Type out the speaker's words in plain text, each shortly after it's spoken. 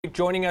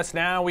Joining us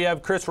now, we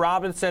have Chris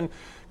Robinson.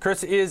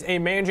 Chris is a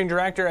managing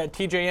director at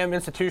TJM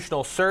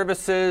Institutional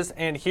Services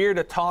and here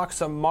to talk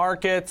some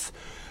markets.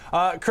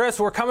 Chris,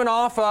 we're coming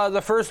off the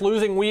first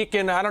losing week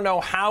in I don't know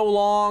how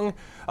long.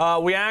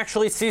 We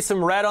actually see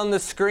some red on the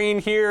screen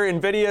here.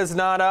 Nvidia's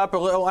not up.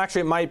 Well,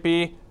 actually, it might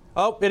be.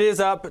 Oh, it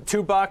is up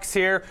 $2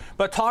 here.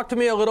 But talk to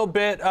me a little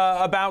bit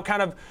about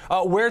kind of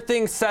where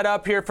things set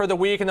up here for the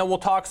week, and then we'll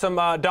talk some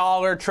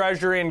dollar,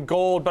 treasury, and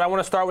gold. But I want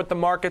to start with the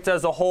markets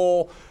as a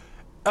whole.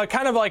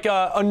 Kind of like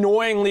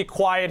annoyingly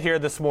quiet here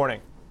this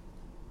morning.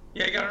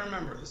 Yeah, you got to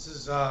remember, this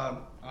is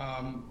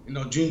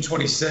June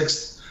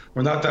 26th.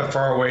 We're not that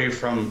far away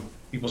from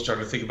people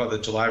starting to think about the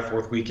July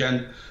 4th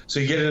weekend. So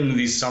you get into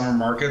these summer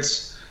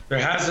markets. There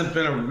hasn't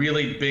been a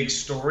really big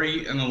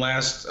story in the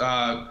last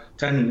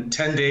 10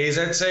 days,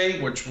 I'd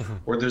say,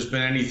 where there's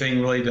been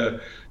anything really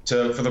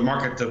for the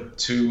market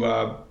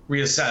to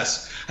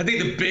reassess. I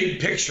think the big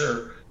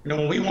picture,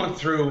 when we went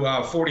through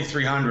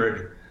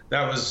 4,300.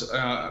 That was,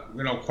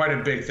 quite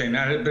a big thing.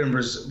 That had been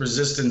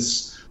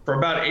resistance for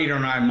about 8 or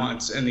 9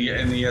 months in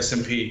the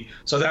S&P.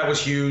 So that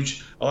was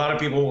huge. A lot of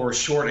people were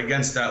short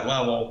against that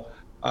level.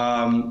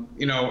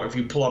 If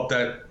you pull up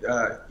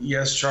that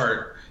ES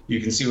chart, you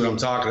can see what I'm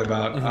talking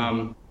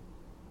about.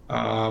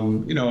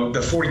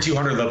 The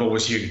 4,200 level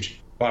was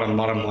huge, bottom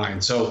line.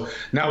 So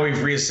now we've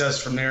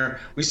reassessed from there.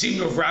 We seem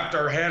to have wrapped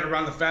our head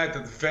around the fact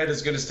that the Fed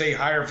is going to stay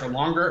higher for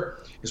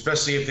longer,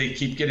 especially if they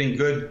keep getting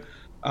good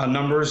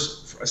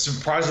numbers,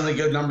 surprisingly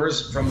good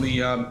numbers from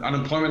the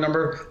unemployment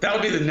number.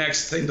 That'll be the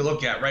next thing to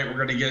look at, right? We're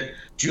going to get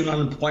June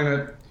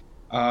unemployment.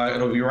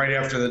 It'll be right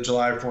after the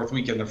July 4th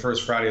weekend, the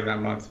first Friday of that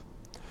month.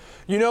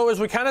 As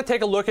we kind of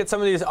take a look at some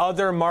of these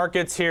other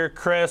markets here,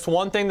 Chris,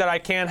 one thing that I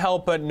can't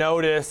help but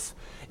notice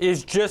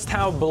is just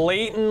how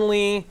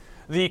blatantly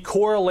the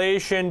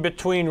correlation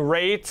between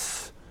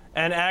rates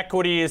and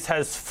equities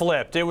has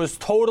flipped. It was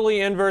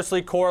totally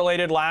inversely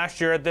correlated last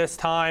year at this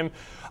time.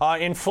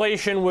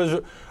 Inflation was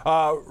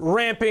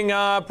ramping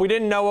up. We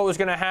didn't know what was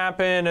going to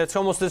happen. It's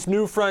almost this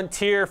new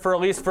frontier for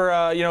at least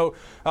for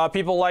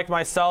people like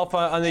myself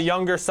on the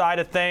younger side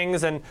of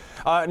things, and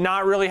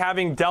not really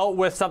having dealt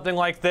with something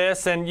like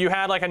this. And you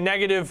had like a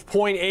negative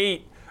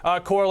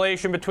 0.8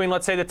 correlation between,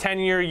 let's say, the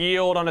 10-year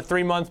yield on a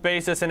 3-month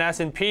basis in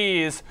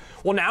S&Ps.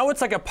 Well, now it's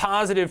like a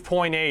positive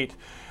 0.8.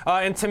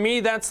 And to me,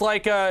 that's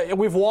like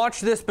we've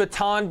watched this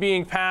baton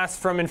being passed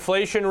from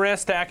inflation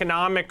risk to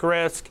economic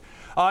risk.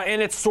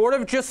 And it's sort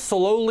of just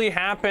slowly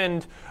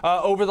happened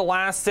over the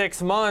last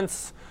 6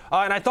 months.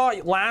 And I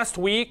thought last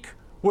week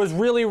was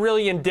really,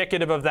 really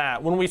indicative of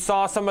that. When we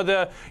saw some of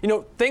the,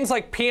 things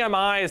like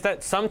PMIs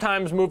that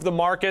sometimes move the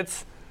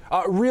markets,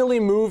 really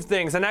move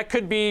things. And that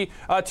could be,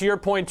 to your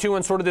point, too,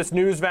 in sort of this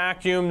news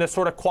vacuum, this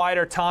sort of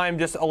quieter time,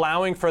 just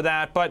allowing for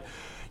that. But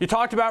you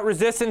talked about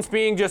resistance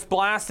being just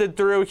blasted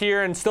through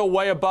here and still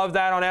way above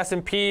that on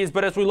S&Ps.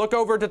 But as we look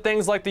over to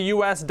things like the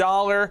U.S.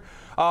 dollar,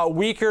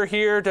 weaker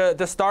here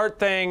to start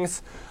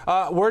things,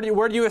 where do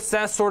you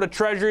assess sort of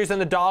treasuries and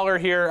the dollar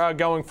here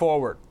going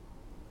forward?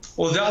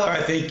 Well, the dollar,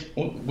 I think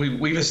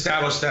we've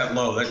established that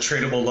low, that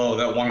tradable low,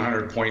 that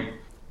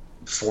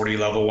 100.40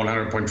 level,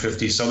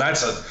 100.50. So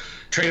that's a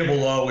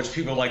tradable low, which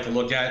people like to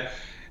look at.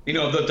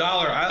 The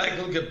dollar, I like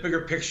to look at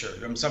bigger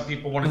picture. Some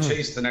people want to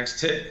chase the next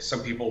tick.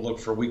 Some people look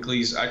for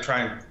weeklies. I try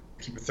and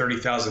keep a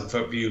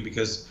 30,000-foot view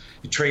because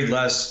you trade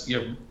less, you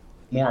have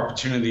more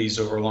opportunities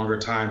over a longer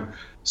time.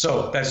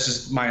 So that's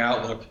just my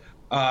outlook.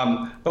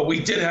 But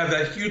we did have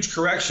that huge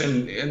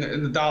correction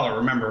in the dollar,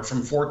 remember, from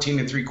 114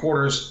 and three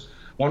quarters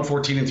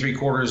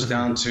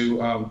down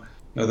to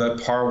the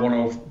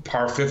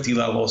par 50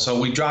 level. So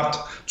we dropped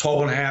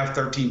 12.5%,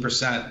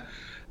 13%.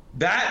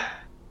 That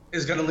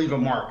is going to leave a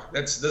mark.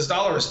 This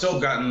dollar has still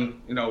gotten,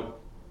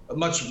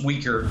 much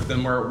weaker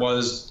than where it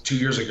was 2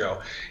 years ago.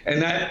 And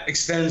that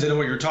extends into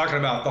what you're talking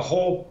about, the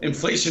whole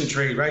inflation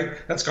trade, right?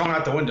 That's gone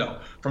out the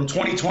window. From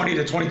 2020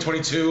 to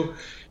 2022,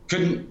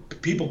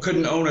 people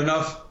couldn't own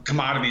enough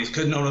commodities,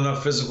 couldn't own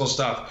enough physical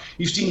stuff.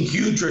 You've seen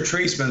huge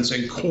retracements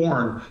in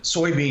corn,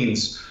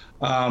 soybeans,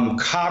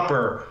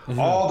 copper,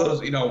 all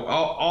those,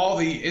 all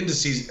the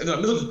indices,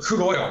 look at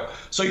crude oil.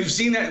 So you've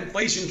seen that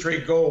inflation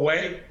trade go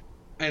away.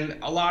 And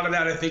a lot of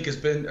that, I think, has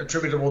been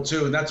attributable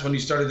to, and that's when you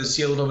started to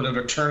see a little bit of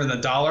a turn in the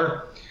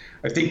dollar.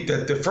 I think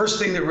that the first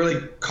thing that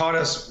really caught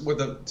us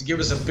to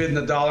give us a bid in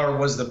the dollar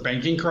was the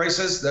banking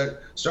crisis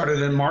that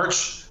started in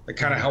March, that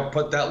kind of helped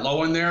put that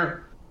low in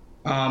there.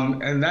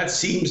 And that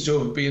seems to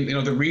have been,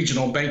 the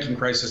regional banking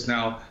crisis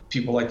now,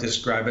 people like to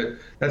describe it.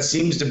 That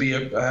seems to be,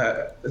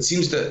 at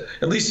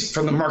least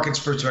from the market's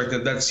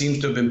perspective, that seems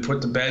to have been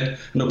put to bed.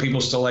 I know people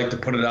still like to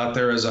put it out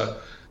there as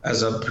a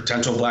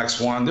potential black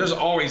swan. There's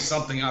always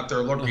something out there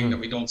lurking that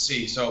we don't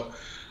see. So,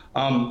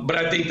 but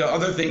I think the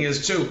other thing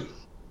is too,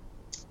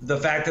 the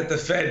fact that the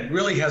Fed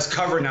really has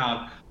cover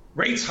now.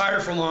 Rates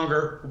higher for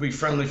longer will be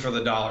friendly for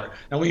the dollar.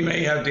 Now we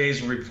may have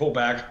days where we pull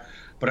back,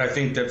 but I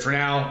think that for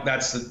now,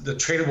 that's the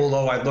tradable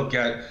low I'd look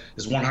at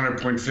is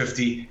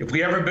 100.50. If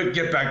we ever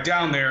get back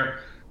down there,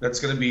 that's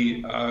going to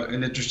be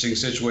an interesting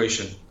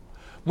situation.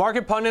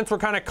 Market pundits were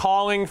kind of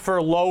calling for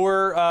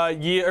lower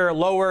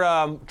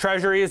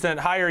treasuries and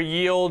higher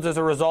yields as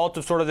a result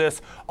of sort of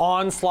this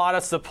onslaught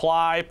of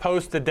supply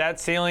post the debt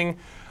ceiling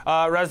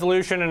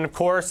resolution. And of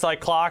course,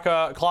 like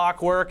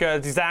clockwork, the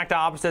exact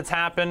opposites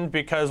happened,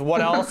 because what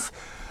else?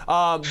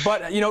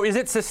 But, is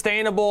it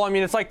sustainable? I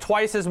mean, it's like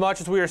twice as much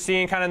as we were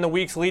seeing kind of in the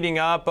weeks leading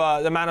up,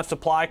 the amount of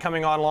supply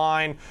coming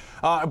online.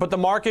 But the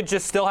market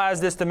just still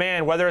has this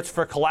demand, whether it's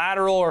for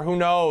collateral or who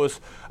knows.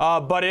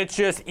 But it's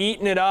just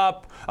eating it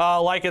up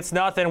like it's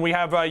nothing. We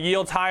have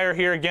yields higher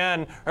here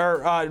again,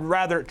 or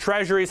rather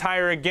treasuries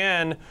higher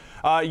again,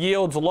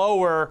 yields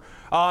lower.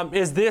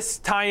 Is this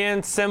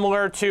tie-in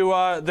similar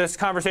to this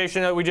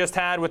conversation that we just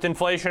had with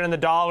inflation and the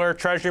dollar,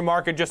 treasury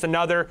market, just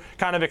another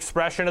kind of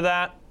expression of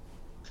that?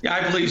 Yeah,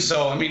 I believe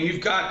so. I mean,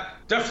 you've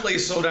got definitely a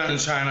slowdown in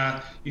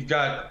China. You've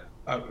got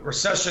a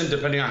recession,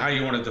 depending on how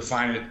you want to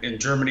define it, in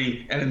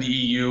Germany and in the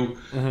EU.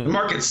 The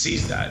market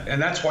sees that,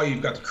 and that's why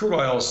you've got the crude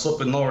oil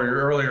slipping lower. Your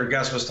earlier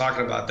guest was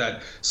talking about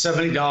that.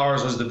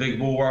 $70 was the big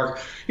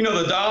bulwark.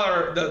 The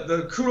dollar,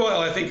 the crude oil,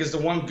 I think, is the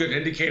one good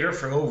indicator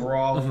for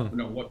overall,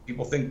 what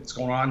people think is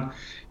going on.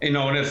 And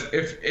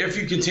if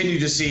you continue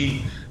to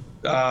see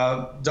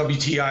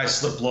WTI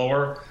slip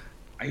lower,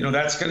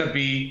 that's going to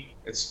be.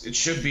 It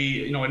should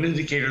be, an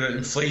indicator that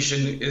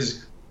inflation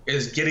is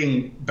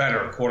getting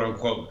better, quote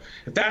unquote.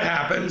 If that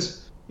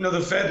happens, the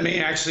Fed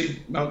may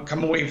actually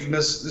come away from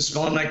this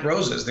smelling like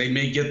roses. They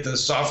may get the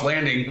soft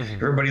landing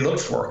everybody looked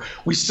for.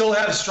 We still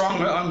have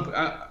strong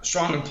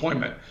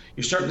employment.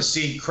 You're starting to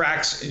see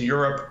cracks in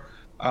Europe,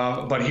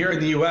 but here in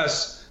the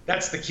U.S.,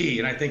 that's the key.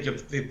 And I think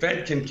if the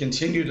Fed can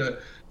continue to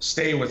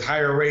stay with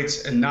higher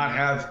rates and not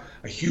have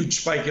a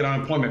huge spike in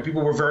unemployment,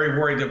 people were very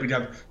worried that we'd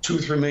have 2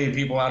 or 3 million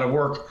people out of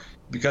work.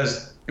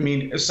 Because,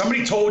 if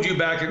somebody told you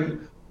back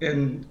in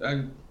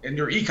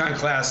your econ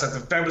class that the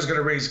Fed was going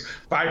to raise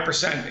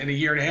 5% in a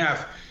year and a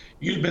half,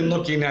 you'd been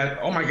looking at,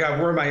 oh my God,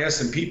 where are my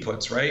S&P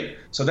puts, right?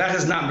 So that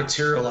has not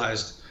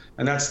materialized.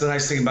 And that's the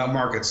nice thing about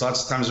markets.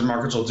 Lots of times the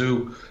markets will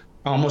do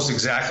almost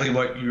exactly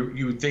what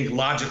you would think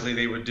logically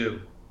they would do.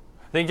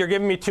 I think you're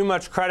giving me too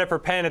much credit for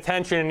paying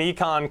attention in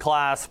econ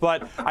class,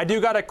 but I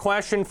do got a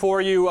question for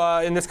you,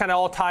 and this kind of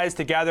all ties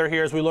together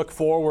here as we look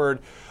forward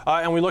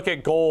and we look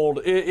at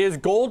gold. Is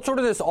gold sort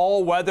of this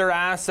all-weather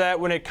asset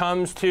when it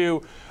comes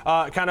to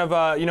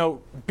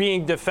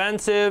being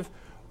defensive,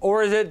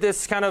 or is it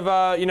this kind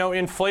of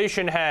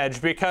inflation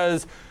hedge?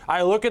 Because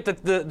I look at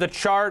the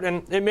chart,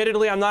 and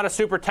admittedly I'm not a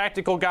super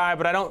technical guy,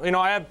 but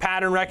I have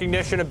pattern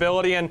recognition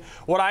ability, and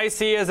what I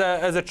see as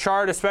a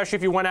chart, especially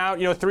if you went out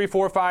 3,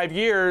 4, 5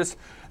 years,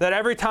 that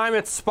every time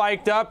it's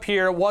spiked up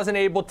here, it wasn't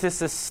able to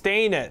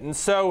sustain it. And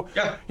so,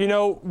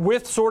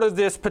 with sort of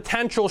this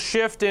potential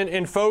shift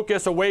in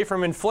focus away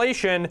from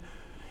inflation,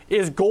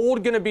 is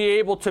gold going to be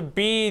able to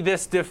be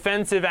this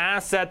defensive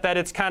asset that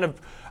it's kind of,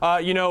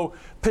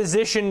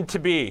 positioned to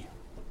be?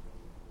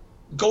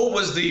 Gold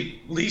was the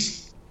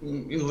least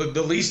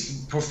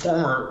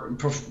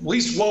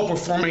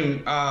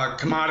well-performing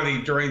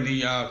commodity during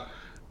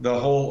the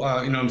whole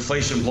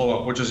inflation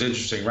blow-up, which was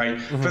interesting,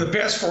 right? For the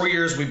past 4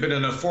 years, we've been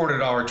in a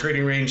 $400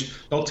 trading range.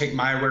 Don't take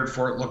my word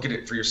for it. Look at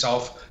it for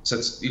yourself.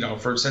 Since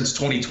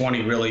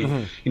 2020, really,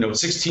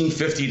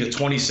 1650 to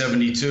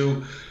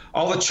 2072.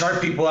 All the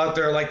chart people out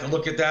there like to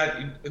look at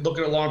that. Look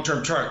at a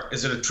long-term chart.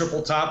 Is it a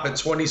triple top at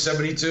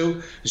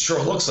 2072? It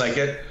sure looks like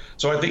it.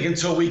 So I think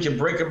until we can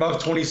break above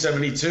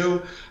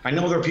 2072, I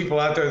know there are people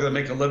out there that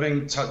make a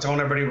living telling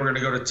everybody we're going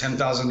to go to $10,000,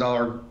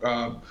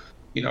 $5,000,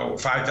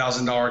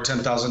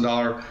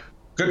 $10,000.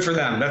 Good for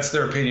them. That's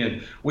their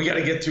opinion. We got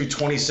to get through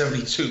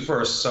 2072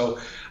 first. So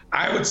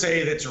I would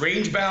say that's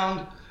range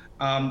bound.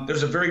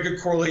 There's a very good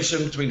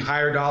correlation between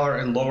higher dollar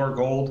and lower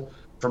gold,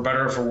 for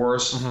better or for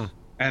worse.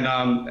 And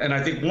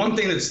I think one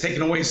thing that's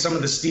taken away some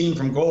of the steam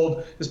from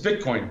gold is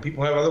Bitcoin.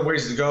 People have other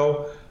ways to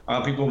go.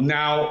 People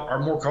now are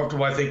more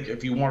comfortable. I think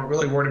if you weren't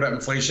really worried about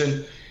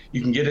inflation,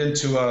 you can get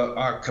into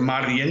a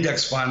commodity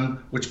index fund,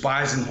 which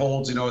buys and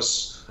holds,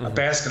 a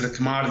basket of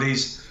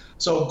commodities.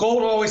 So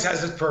gold always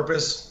has its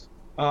purpose.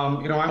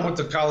 I went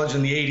to college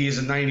in the 80s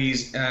and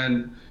 90s,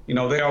 and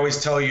they always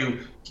tell you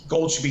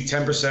gold should be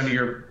 10% of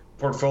your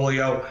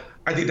portfolio.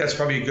 I think that's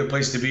probably a good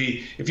place to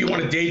be. If you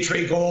want to day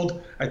trade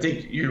gold, I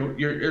think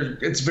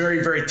it's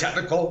very, very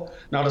technical.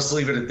 Now, just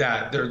leave it at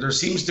that. There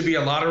seems to be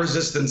a lot of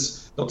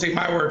resistance. Don't take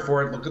my word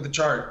for it. Look at the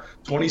chart.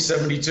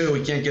 2072,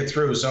 we can't get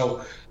through.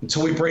 So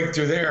until we break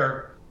through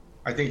there,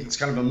 I think it's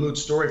kind of a moot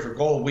story for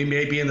gold. We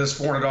may be in this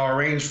 $400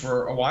 range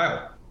for a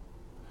while.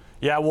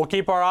 Yeah, we'll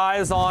keep our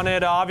eyes on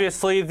it.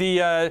 Obviously,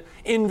 the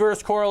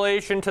inverse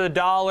correlation to the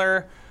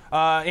dollar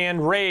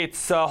and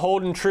rates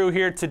holding true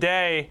here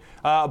today.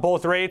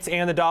 Both rates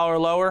and the dollar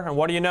lower. And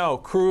what do you know?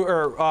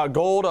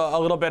 Gold a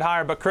little bit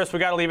higher. But Chris, we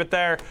got to leave it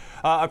there.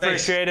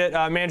 Appreciate it.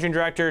 Managing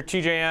Director,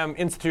 TJM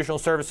Institutional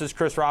Services,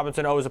 Chris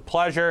Robinson. Always a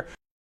pleasure.